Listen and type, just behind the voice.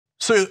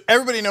So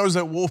everybody knows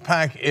that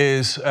Wolfpack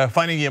is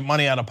fighting to get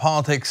money out of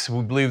politics.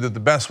 We believe that the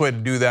best way to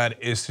do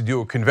that is to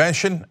do a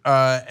convention,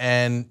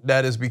 and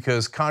that is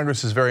because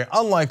Congress is very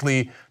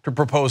unlikely to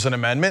propose an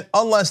amendment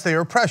unless they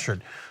are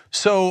pressured.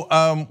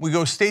 So we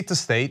go state to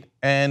state,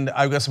 and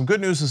I've got some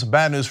good news and some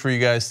bad news for you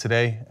guys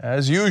today.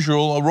 As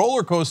usual, a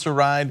roller coaster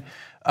ride.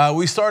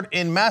 We start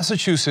in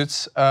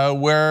Massachusetts,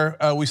 where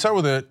we start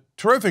with a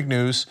terrific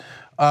news.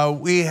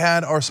 We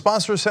had our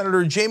sponsor,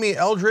 Senator Jamie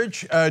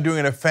Eldridge,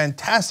 doing a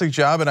fantastic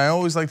job, and I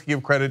always like to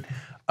give credit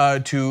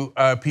to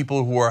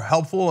people who are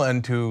helpful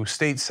and to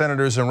state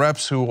senators and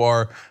reps who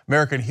are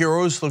American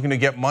heroes looking to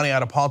get money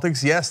out of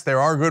politics. Yes, there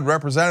are good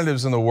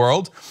representatives in the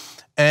world,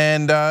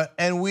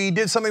 and we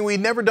did something we'd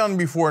never done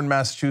before in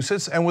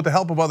Massachusetts, and with the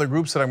help of other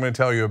groups that I'm going to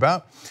tell you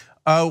about,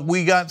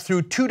 we got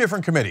through 2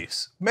 different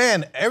committees.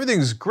 Man,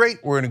 everything's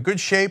great. We're in a good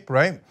shape,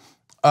 right?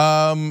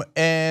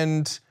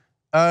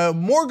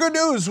 More good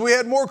news, we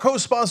had more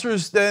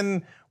co-sponsors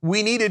than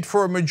we needed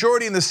for a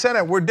majority in the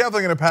Senate. We're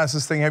definitely gonna pass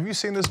this thing. Have you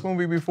seen this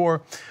movie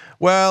before?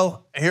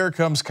 Well, here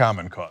comes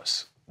Common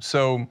Cause.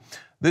 So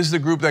this is the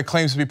group that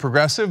claims to be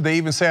progressive. They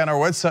even say on our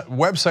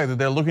website that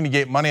they're looking to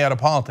get money out of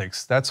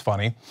politics. That's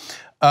funny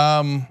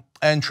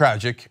and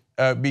tragic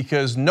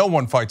because no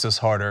one fights us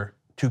harder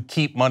to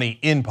keep money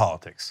in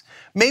politics.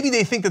 Maybe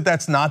they think that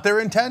that's not their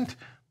intent,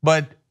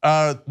 but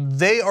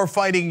they are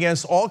fighting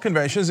against all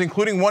conventions,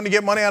 including one to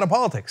get money out of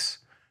politics.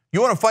 You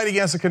want to fight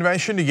against a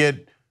convention to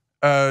get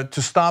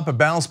to stop a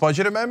balanced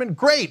budget amendment?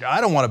 Great, I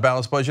don't want a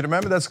balanced budget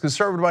amendment. That's a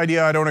conservative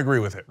idea, I don't agree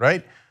with it,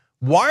 right?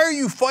 Why are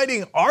you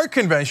fighting our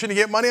convention to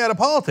get money out of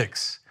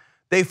politics?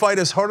 They fight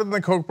us harder than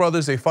the Koch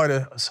brothers, they fight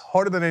us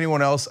harder than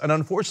anyone else, and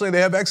unfortunately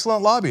they have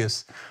excellent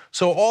lobbyists.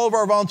 So all of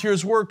our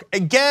volunteers work,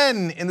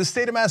 again, in the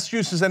state of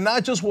Massachusetts, and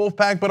not just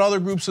Wolfpack, but other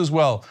groups as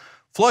well.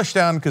 Flushed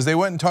down because they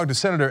went and talked to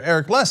Senator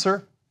Eric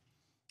Lesser,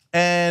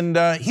 and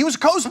he was a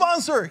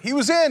co-sponsor, he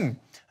was in.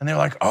 And they're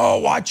like, oh,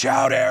 watch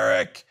out,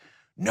 Eric.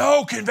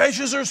 No,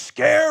 conventions are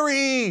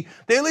scary.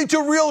 They lead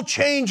to real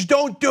change,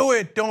 don't do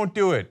it, don't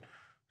do it.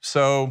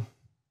 So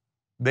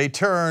they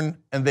turn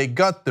and they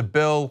gut the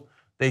bill,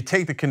 they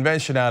take the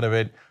convention out of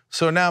it.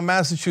 So now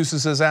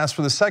Massachusetts has asked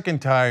for the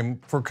second time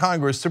for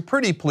Congress to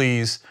pretty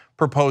please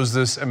propose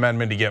this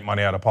amendment to get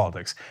money out of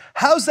politics.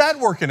 How's that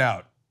working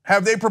out?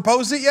 Have they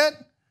proposed it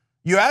yet?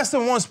 You asked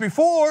them once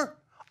before.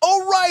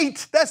 Oh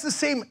right, that's the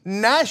same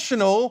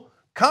national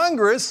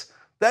Congress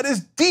that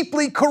is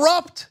deeply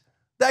corrupt,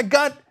 that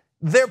got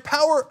their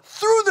power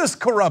through this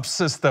corrupt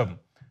system.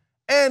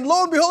 And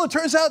lo and behold, it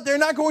turns out they're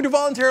not going to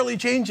voluntarily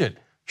change it.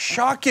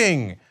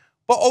 Shocking.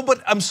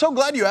 But I'm so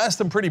glad you asked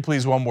them pretty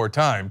please one more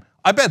time.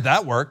 I bet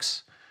that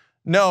works.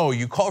 No,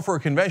 you call for a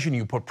convention,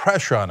 you put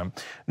pressure on them.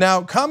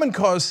 Now, Common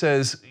Cause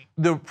says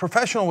the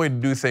professional way to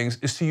do things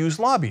is to use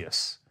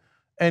lobbyists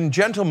and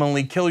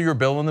gentlemanly kill your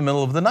bill in the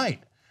middle of the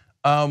night.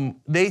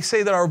 They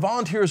say that our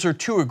volunteers are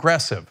too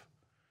aggressive.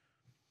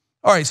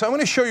 All right, so I'm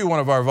gonna show you one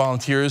of our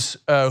volunteers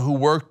who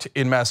worked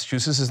in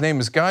Massachusetts. His name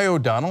is Guy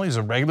O'Donnell. He's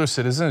a regular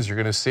citizen, as you're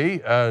gonna see,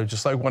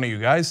 just like one of you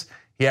guys.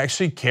 He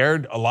actually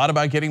cared a lot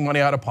about getting money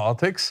out of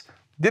politics.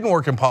 Didn't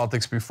work in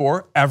politics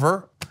before,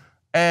 ever.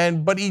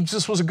 But he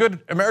just was a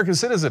good American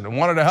citizen and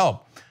wanted to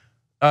help.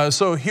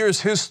 So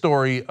here's his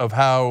story of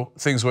how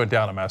things went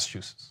down in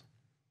Massachusetts.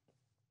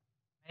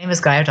 My name is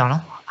Guy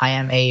O'Donnell. I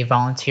am a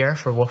volunteer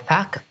for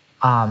Wolfpack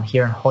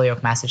here in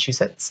Holyoke,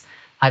 Massachusetts.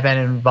 I've been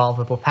involved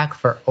with Wolfpack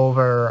for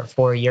over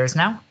 4 years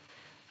now.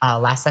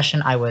 Last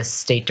session, I was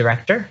state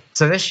director.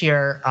 So this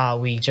year,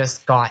 we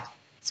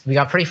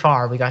got pretty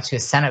far. We got to a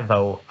Senate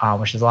vote,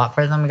 which is a lot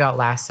further than we got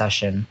last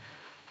session.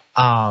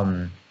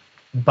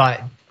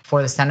 But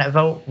for the Senate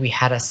vote, we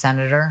had a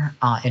senator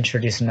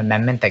introduce an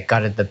amendment that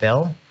gutted the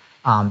bill,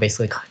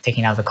 basically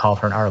taking out the call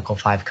for an Article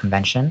 5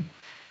 convention.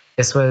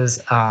 This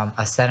was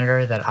a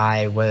senator that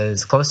I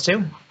was close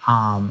to.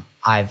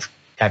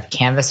 I've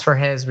canvassed for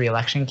his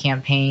re-election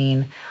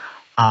campaign.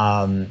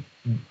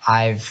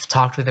 I've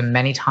talked with him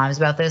many times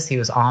about this. He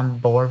was on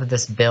board with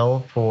this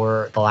bill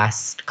for the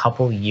last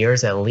couple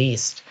years at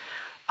least.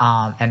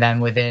 And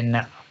then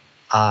within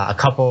a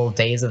couple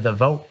days of the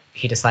vote,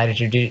 he decided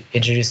to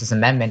introduce this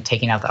amendment,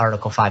 taking out the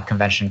Article 5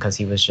 convention because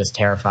he was just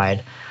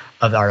terrified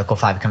of the Article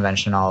 5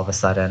 convention all of a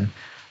sudden.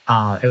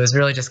 It was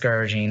really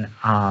discouraging.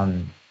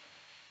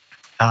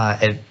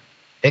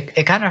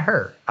 It kind of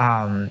hurt.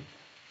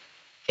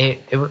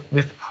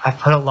 I've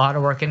put a lot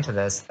of work into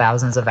this,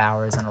 thousands of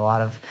hours and a lot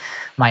of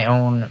my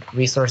own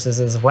resources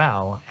as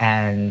well.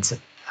 And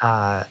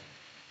to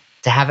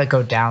have it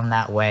go down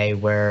that way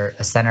where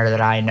a senator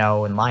that I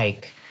know and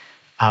like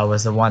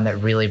was the one that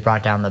really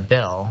brought down the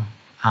bill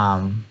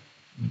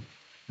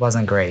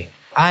wasn't great.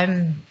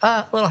 I'm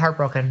a little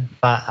heartbroken,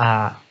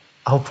 but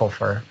hopeful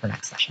for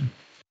next session.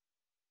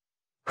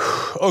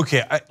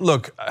 Okay,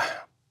 look,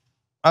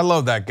 I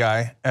love that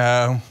guy.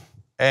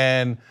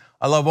 And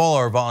I love all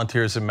our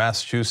volunteers in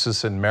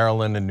Massachusetts and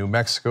Maryland and New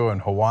Mexico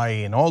and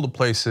Hawaii and all the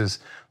places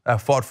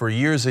that fought for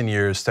years and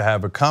years to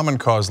have a Common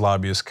Cause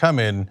lobbyist come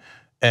in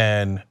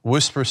and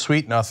whisper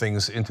sweet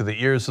nothings into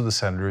the ears of the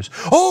senators.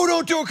 Oh,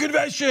 don't do a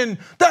convention.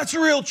 That's a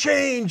real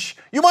change.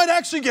 You might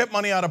actually get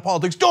money out of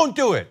politics. Don't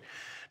do it.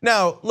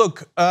 Now,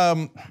 look,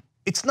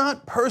 it's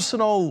not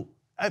personal.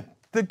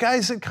 The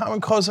guys at Common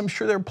Cause, I'm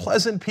sure they're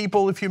pleasant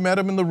people if you met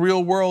them in the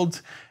real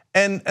world.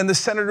 And the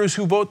senators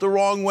who vote the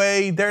wrong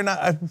way, they're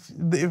not,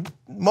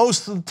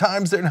 most of the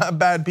times they're not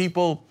bad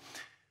people.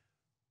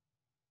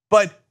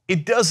 But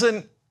it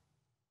doesn't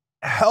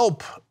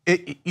help.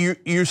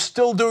 You're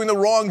still doing the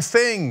wrong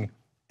thing.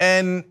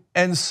 And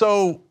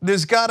so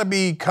there's gotta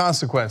be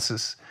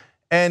consequences.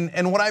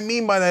 And what I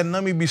mean by that, and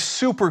let me be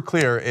super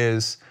clear,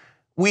 is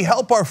we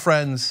help our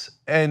friends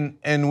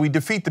and we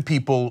defeat the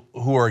people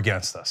who are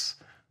against us.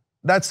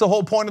 That's the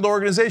whole point of the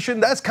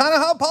organization. That's kind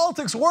of how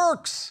politics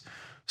works.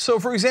 So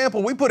for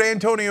example, we put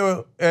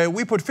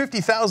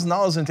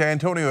 $50,000 into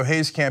Antonio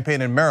Hayes'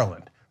 campaign in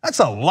Maryland. That's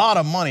a lot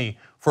of money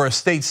for a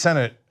state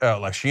Senate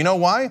election. You know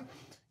why?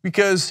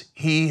 Because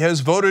he has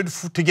voted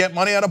to get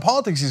money out of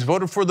politics. He's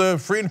voted for the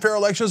Free and Fair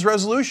Elections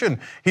Resolution.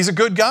 He's a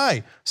good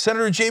guy.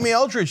 Senator Jamie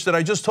Eldridge that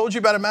I just told you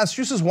about in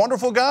Massachusetts,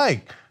 wonderful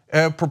guy.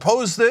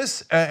 Proposed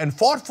this and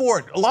fought for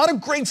it. A lot of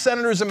great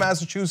senators in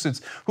Massachusetts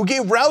who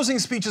gave rousing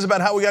speeches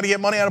about how we got to get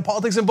money out of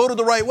politics and voted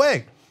the right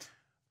way.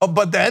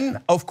 But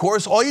then, of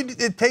course, all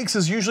it takes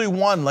is usually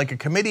one, like a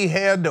committee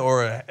head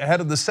or a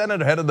head of the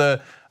Senate, a head of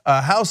the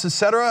House,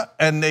 etc.,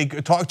 and they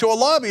talk to a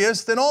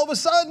lobbyist, and all of a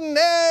sudden,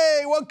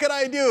 hey, what can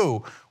I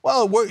do?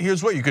 Well,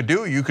 here's what you could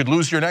do. You could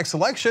lose your next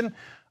election.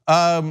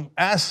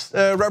 Ask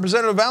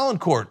Representative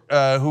Valancourt,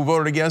 who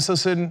voted against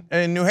us in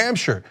New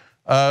Hampshire.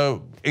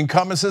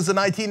 Incumbent since the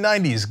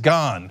 1990s,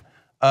 gone.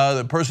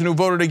 The person who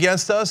voted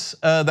against us,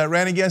 that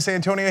ran against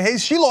Antonio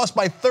Hayes, she lost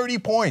by 30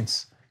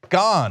 points,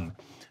 gone.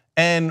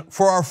 And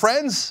for our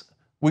friends,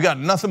 we got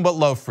nothing but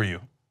love for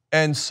you.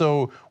 And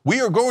so we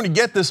are going to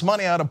get this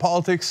money out of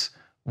politics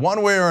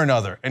one way or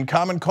another. And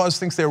Common Cause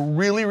thinks they're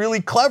really,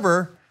 really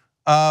clever,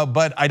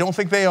 but I don't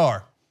think they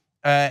are.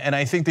 And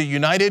I think that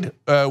united,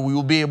 we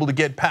will be able to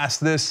get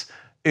past this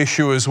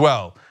issue as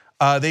well.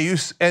 They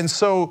say,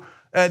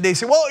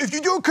 well, if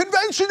you do a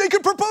convention, they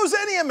can propose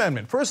any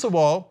amendment. First of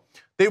all,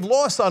 they've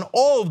lost on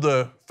all of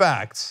the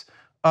facts.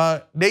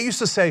 They used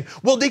to say,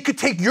 well, they could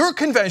take your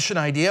convention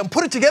idea and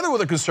put it together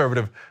with a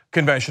conservative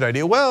convention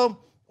idea. Well,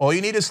 all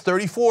you need is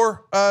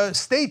 34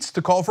 states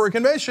to call for a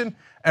convention.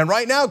 And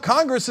right now,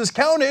 Congress has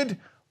counted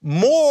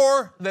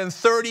more than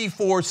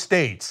 34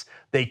 states.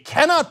 They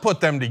cannot put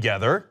them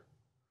together.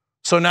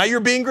 So now you're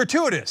being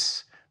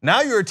gratuitous.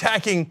 Now you're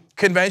attacking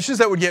conventions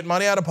that would get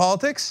money out of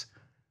politics.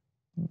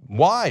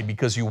 Why?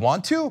 Because you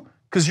want to?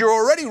 Because you're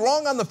already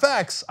wrong on the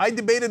facts. I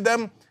debated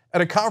them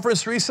at a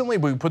conference recently.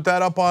 We put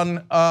that up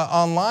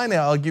online.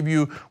 I'll give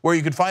you where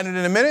you could find it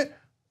in a minute.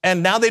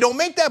 And now they don't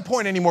make that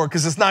point anymore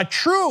because it's not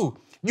true.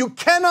 You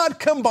cannot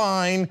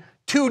combine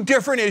two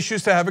different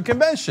issues to have a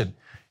convention.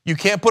 You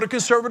can't put a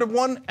conservative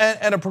one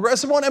and a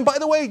progressive one. And by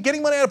the way,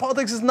 getting money out of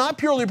politics is not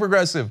purely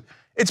progressive.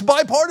 It's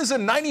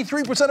bipartisan.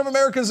 93% of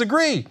Americans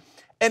agree.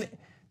 And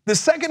the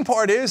second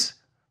part is,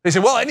 they say,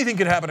 well, anything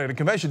could happen at a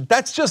convention.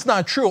 That's just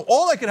not true.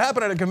 All that could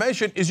happen at a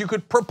convention is you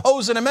could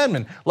propose an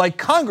amendment, like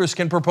Congress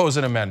can propose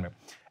an amendment.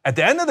 At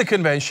the end of the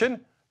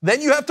convention,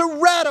 then you have to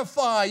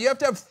ratify. You have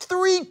to have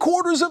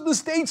 3/4 of the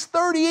states,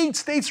 38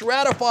 states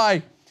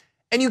ratify.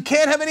 And you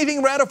can't have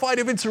anything ratified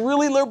if it's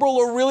really liberal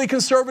or really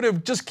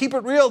conservative. Just keep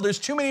it real. There's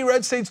too many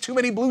red states, too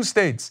many blue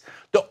states.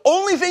 The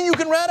only thing you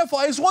can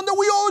ratify is one that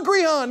we all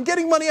agree on,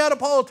 getting money out of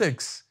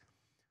politics.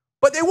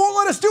 But they won't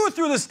let us do it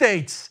through the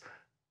states.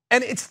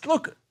 And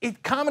look,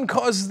 Common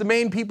Cause is the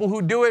main people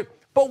who do it,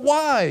 but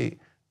why?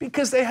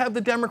 Because they have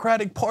the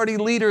Democratic Party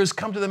leaders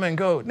come to them and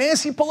go,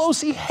 Nancy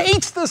Pelosi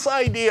hates this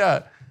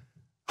idea.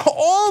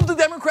 All of the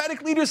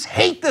Democratic leaders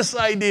hate this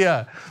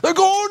idea. They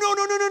go,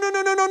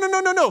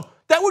 oh, no.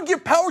 That would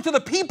give power to the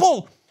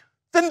people.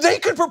 Then they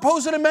could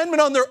propose an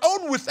amendment on their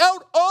own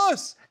without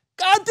us.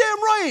 Goddamn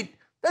right.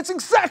 That's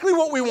exactly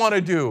what we want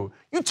to do.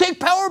 You take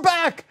power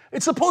back.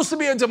 It's supposed to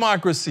be a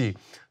democracy.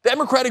 The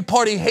Democratic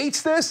Party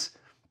hates this.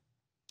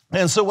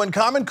 And so when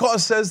Common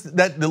Cause says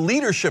that the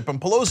leadership and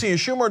Pelosi and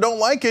Schumer don't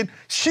like it,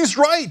 she's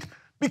right,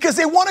 because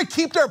they want to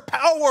keep their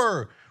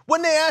power.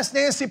 When they asked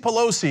Nancy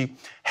Pelosi,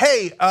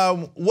 hey,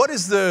 what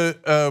is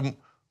the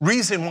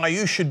reason why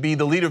you should be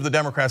the leader of the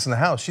Democrats in the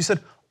House? She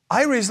said,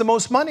 I raise the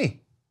most money.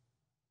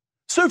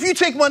 So if you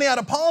take money out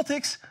of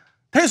politics,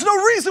 there's no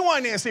reason why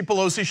Nancy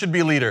Pelosi should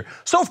be leader.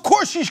 So of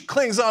course she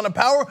clings on to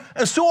power,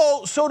 and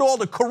so do all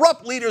the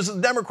corrupt leaders of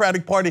the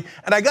Democratic Party.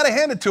 And I got to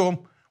hand it to them.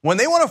 When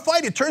they want to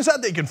fight, it turns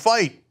out they can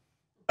fight.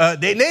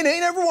 They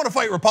never want to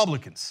fight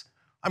Republicans.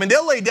 I mean,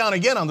 they'll lay down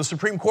again on the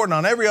Supreme Court and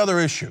on every other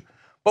issue.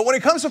 But when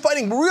it comes to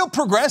fighting real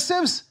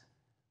progressives,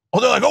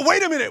 they're like, oh,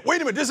 wait a minute,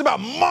 this is about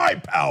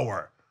my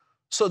power.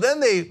 So then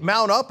they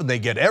mount up and they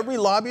get every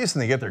lobbyist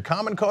and they get their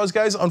Common Cause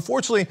guys.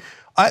 Unfortunately,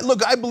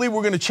 I believe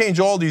we're going to change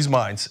all these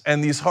minds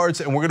and these hearts,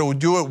 and we're going to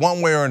do it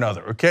one way or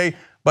another, okay?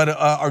 But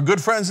our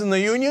good friends in the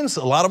unions,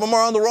 a lot of them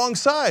are on the wrong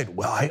side.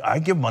 Well, I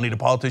give money to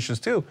politicians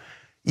too.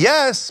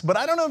 Yes, but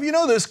I don't know if you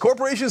know this,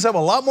 corporations have a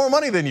lot more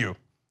money than you.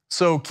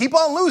 So keep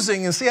on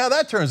losing and see how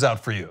that turns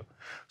out for you.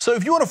 So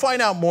if you want to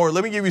find out more,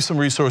 let me give you some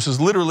resources.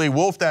 Literally,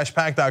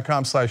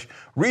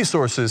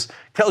 wolf-pack.com/resources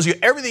tells you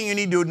everything you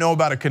need to know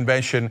about a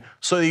convention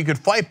so that you could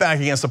fight back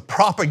against the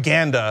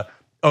propaganda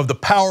of the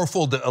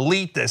powerful, the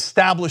elite, the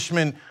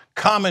establishment,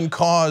 common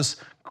cause,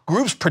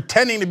 groups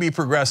pretending to be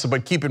progressive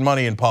but keeping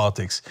money in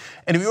politics.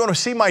 And if you want to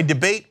see my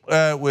debate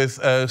with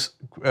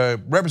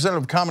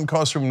Representative Common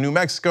Cause from New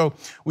Mexico,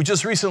 we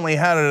just recently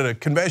had a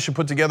convention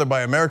put together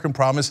by American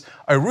Promise.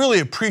 I really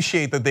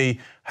appreciate that they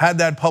had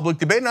that public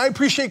debate, and I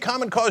appreciate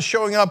Common Cause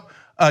showing up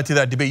to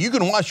that debate. You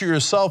can watch it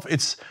yourself.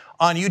 It's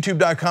on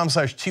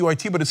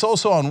youtube.com/TYT, but it's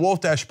also on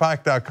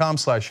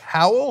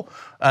wolf-pack.com/howl.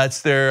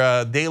 It's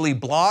their daily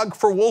blog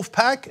for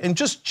Wolfpack, and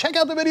just check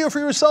out the video for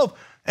yourself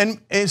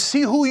and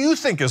see who you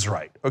think is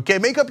right, okay?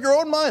 Make up your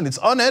own mind, it's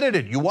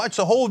unedited. You watch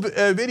the whole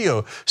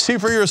video, see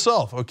for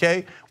yourself,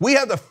 okay? We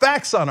have the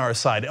facts on our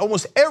side.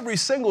 Almost every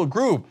single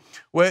group,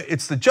 where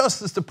it's the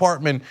Justice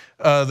Department,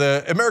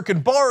 the American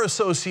Bar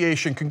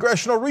Association,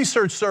 Congressional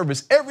Research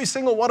Service, every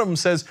single one of them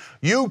says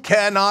you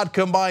cannot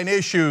combine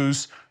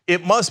issues.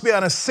 It must be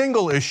on a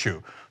single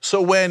issue. So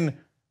when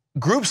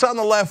groups on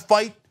the left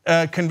fight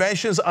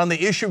conventions on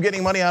the issue of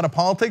getting money out of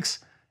politics,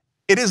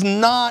 it is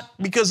not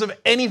because of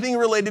anything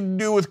related to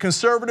do with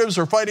conservatives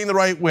or fighting the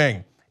right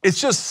wing. It's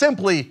just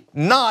simply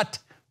not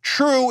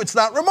true. It's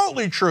not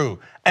remotely true.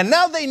 And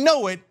now they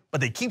know it,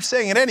 but they keep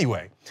saying it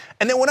anyway.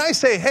 And then when I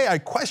say, hey, I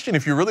question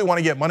if you really want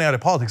to get money out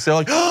of politics, they're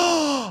like,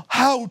 oh,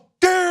 how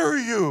dare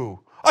you?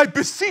 I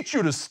beseech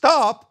you to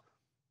stop.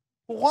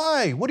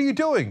 Why? What are you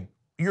doing?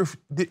 You're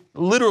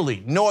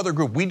literally no other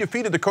group. We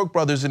defeated the Koch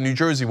brothers in New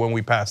Jersey when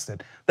we passed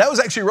it. That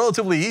was actually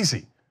relatively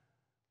easy.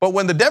 But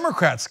when the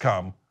Democrats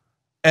come,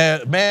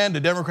 man, the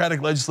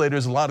Democratic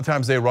legislators, a lot of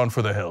times they run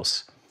for the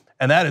hills.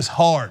 And that is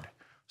hard.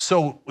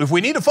 So if we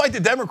need to fight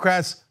the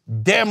Democrats,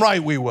 damn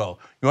right we will.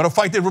 You want to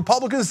fight the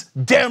Republicans?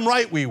 Damn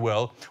right we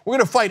will. We're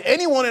going to fight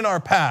anyone in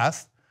our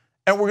path,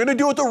 and we're going to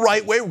do it the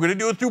right way. We're going to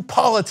do it through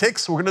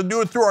politics. We're going to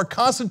do it through our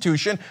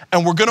Constitution,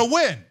 and we're going to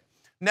win.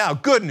 Now,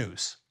 good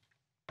news.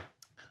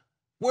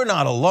 We're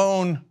not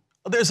alone.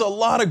 There's a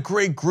lot of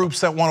great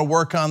groups that want to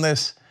work on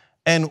this.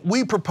 And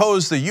we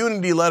proposed the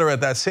unity letter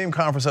at that same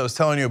conference I was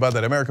telling you about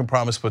that American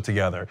Promise put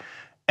together.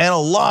 And a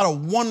lot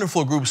of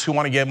wonderful groups who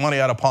want to get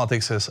money out of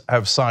politics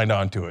have signed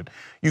on to it.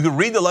 You can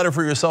read the letter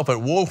for yourself at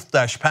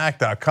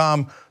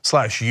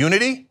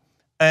wolf-pack.com/unity.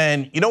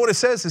 And you know what it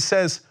says? It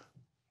says,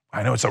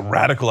 I know it's a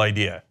radical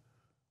idea.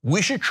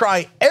 We should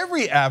try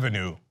every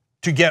avenue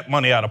to get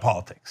money out of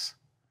politics.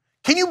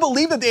 Can you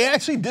believe that they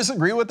actually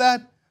disagree with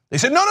that? They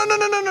said, no,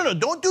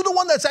 don't do the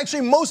one that's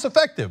actually most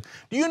effective.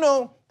 Do you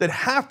know that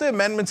half the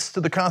amendments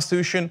to the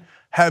Constitution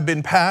have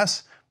been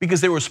passed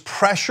because there was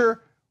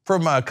pressure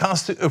from an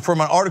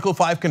Article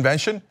 5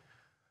 convention?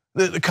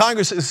 The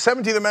Congress,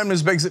 17th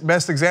Amendment is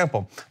best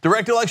example.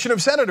 Direct election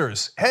of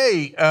senators.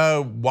 Hey,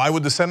 why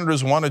would the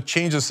senators want to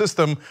change a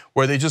system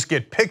where they just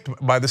get picked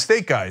by the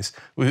state guys?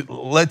 It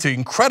led to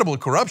incredible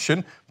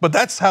corruption, but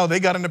that's how they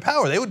got into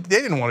power. They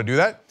didn't want to do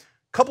that.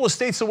 Couple of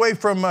states away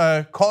from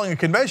calling a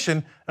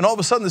convention, and all of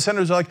a sudden the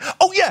senators are like,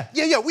 oh yeah,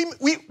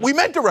 we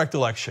meant direct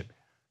election.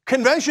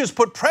 Conventions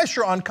put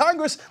pressure on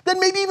Congress, then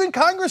maybe even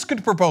Congress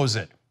could propose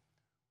it.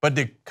 But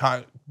the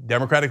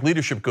Democratic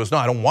leadership goes, no,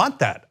 I don't want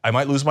that. I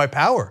might lose my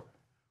power.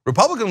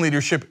 Republican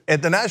leadership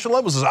at the national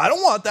level says, I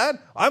don't want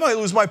that. I might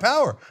lose my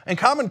power. And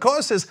Common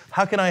Cause says,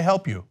 how can I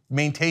help you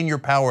maintain your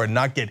power and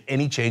not get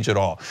any change at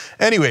all?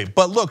 Anyway,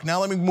 but look,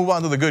 now let me move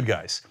on to the good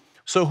guys.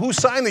 So who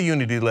signed the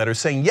unity letter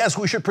saying, yes,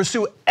 we should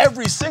pursue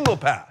every single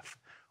path?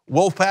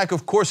 Wolfpack,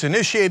 of course,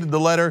 initiated the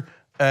letter,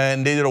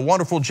 and they did a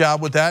wonderful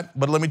job with that.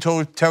 But let me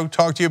talk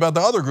to you about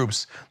the other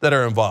groups that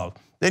are involved.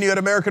 Then you had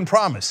American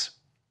Promise.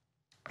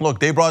 Look,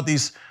 they brought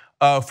these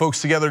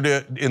folks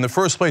together in the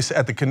first place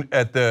at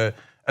the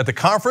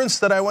conference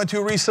that I went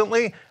to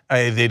recently.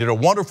 They did a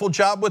wonderful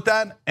job with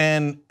that,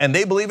 and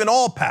they believe in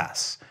all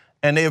paths.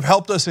 And they have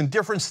helped us in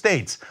different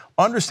states.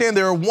 Understand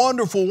there are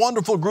wonderful,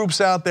 wonderful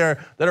groups out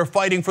there that are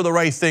fighting for the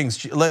right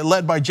things,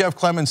 led by Jeff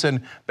Clements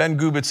and Ben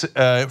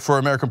Gubitz for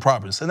American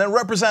Promise. And then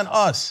Represent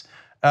Us,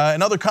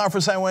 another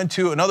conference I went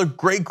to, another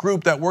great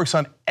group that works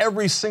on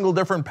every single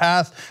different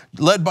path,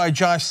 led by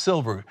Josh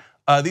Silver.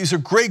 These are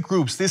great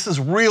groups. This is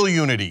real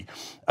unity.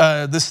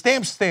 The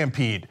Stamp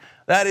Stampede,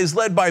 that is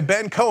led by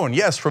Ben Cohen.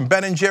 Yes, from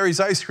Ben and Jerry's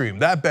Ice Cream,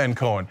 that Ben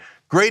Cohen.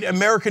 Great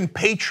American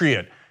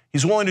Patriot.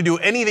 He's willing to do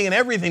anything and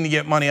everything to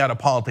get money out of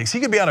politics. He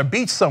could be on a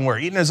beach somewhere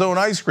eating his own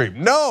ice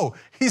cream. No,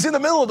 he's in the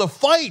middle of the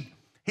fight.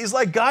 He's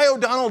like Guy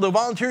O'Donnell, the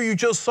volunteer you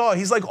just saw.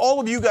 He's like all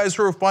of you guys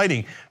who are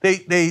fighting.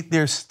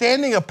 They're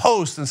standing a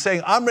post and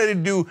saying, I'm ready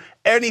to do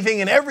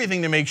anything and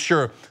everything to make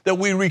sure that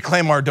we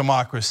reclaim our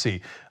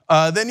democracy.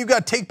 Then you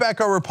got Take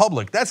Back Our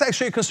Republic. That's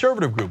actually a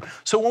conservative group.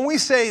 So when we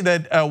say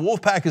that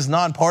Wolfpack is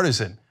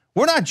nonpartisan,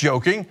 we're not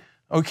joking,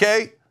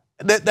 okay?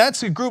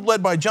 That's a group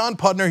led by John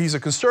Putner. He's a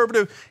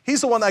conservative.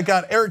 He's the one that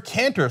got Eric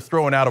Cantor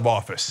thrown out of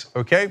office,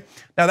 okay?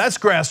 Now that's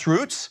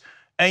grassroots.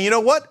 And you know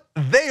what?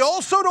 They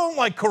also don't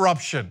like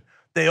corruption.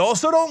 They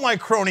also don't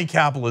like crony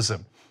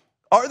capitalism.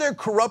 Are there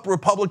corrupt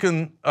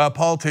Republican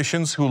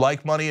politicians who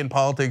like money in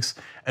politics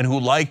and who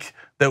like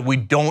that we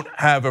don't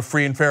have a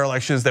free and fair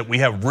elections, that we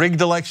have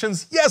rigged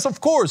elections? Yes, of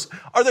course.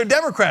 Are there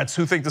Democrats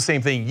who think the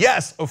same thing?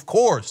 Yes, of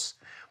course.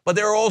 But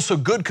there are also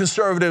good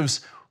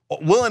conservatives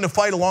willing to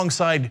fight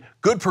alongside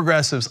good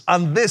progressives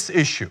on this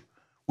issue.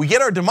 We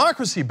get our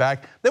democracy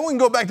back, then we can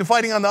go back to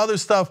fighting on the other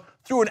stuff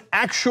through an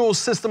actual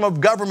system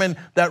of government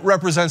that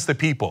represents the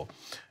people.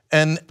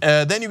 And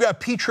then you got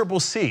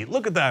PCCC.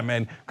 Look at that,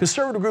 man.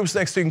 Conservative groups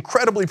next to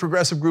incredibly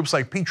progressive groups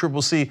like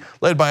PCCC,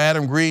 led by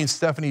Adam Green,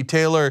 Stephanie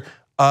Taylor,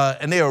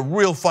 and they are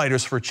real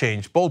fighters for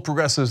change.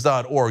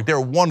 Boldprogressives.org, they're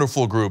a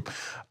wonderful group.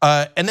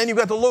 And then you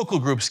got the local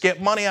groups,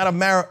 Get Money Out of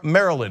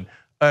Maryland,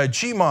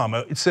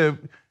 GMOM. It's a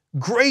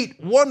great,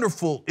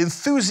 wonderful,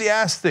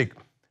 enthusiastic,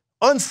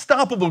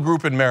 unstoppable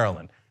group in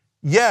Maryland.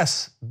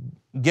 Yes,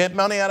 Get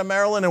Money Out of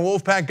Maryland and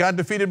Wolfpack got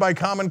defeated by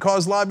Common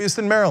Cause Lobbyists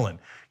in Maryland.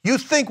 You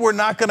think we're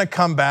not gonna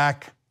come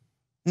back?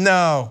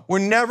 No, we're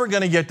never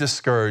gonna get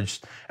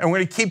discouraged. And we're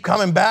gonna keep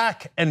coming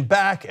back and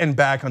back and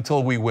back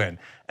until we win.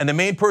 And the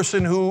main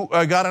person who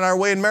got in our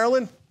way in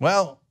Maryland,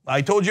 well,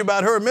 I told you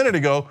about her a minute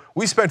ago.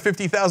 We spent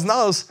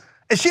 $50,000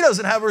 and she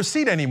doesn't have her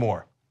seat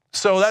anymore.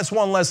 So that's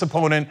one less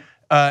opponent.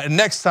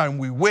 Next time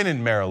we win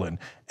in Maryland.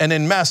 And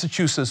in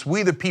Massachusetts,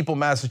 We the People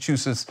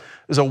Massachusetts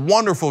is a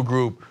wonderful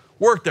group,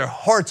 worked their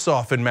hearts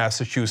off in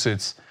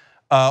Massachusetts,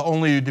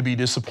 only to be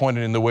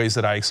disappointed in the ways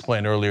that I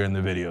explained earlier in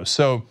the video.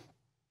 So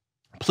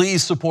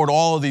please support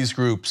all of these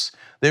groups.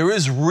 There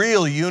is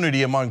real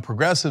unity among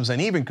progressives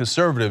and even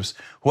conservatives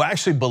who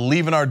actually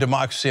believe in our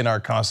democracy and our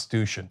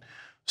Constitution.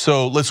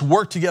 So let's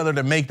work together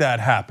to make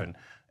that happen.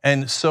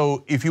 And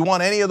so if you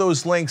want any of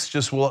those links,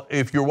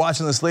 if you're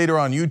watching this later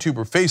on YouTube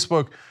or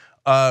Facebook,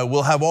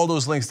 we'll have all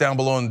those links down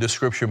below in the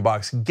description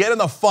box. Get in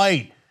the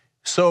fight.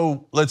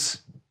 So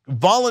let's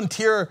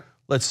volunteer,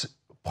 let's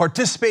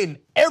participate in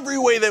every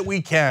way that we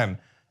can.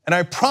 And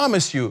I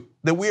promise you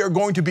that we are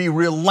going to be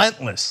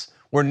relentless.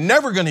 We're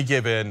never gonna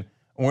give in.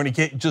 We're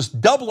gonna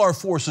just double our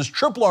forces,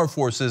 triple our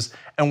forces,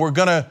 and we're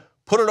gonna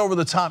put it over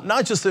the top,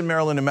 not just in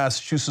Maryland and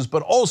Massachusetts,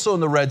 but also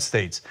in the red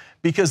states.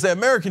 Because the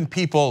American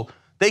people,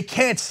 they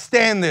can't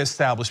stand the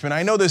establishment.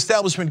 I know the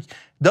establishment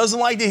doesn't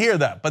like to hear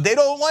that, but they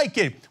don't like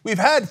it. We've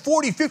had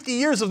 40, 50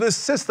 years of this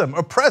system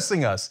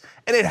oppressing us,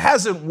 and it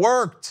hasn't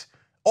worked.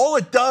 All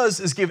it does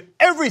is give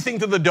everything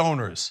to the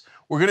donors.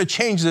 We're gonna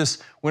change this,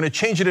 we're gonna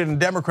change it in a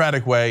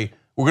democratic way,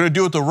 we're gonna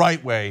do it the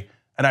right way,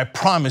 and I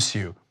promise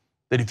you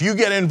that if you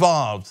get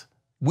involved,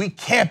 we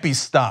can't be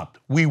stopped,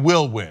 we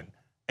will win,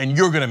 and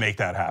you're gonna make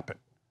that happen.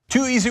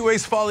 2 easy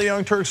ways to follow the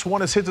Young Turks.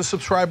 One is hit the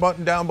subscribe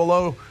button down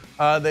below,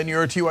 then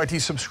you're a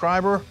TYT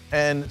subscriber,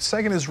 and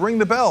second is ring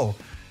the bell.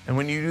 And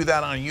when you do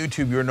that on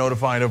YouTube, you're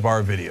notified of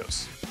our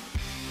videos.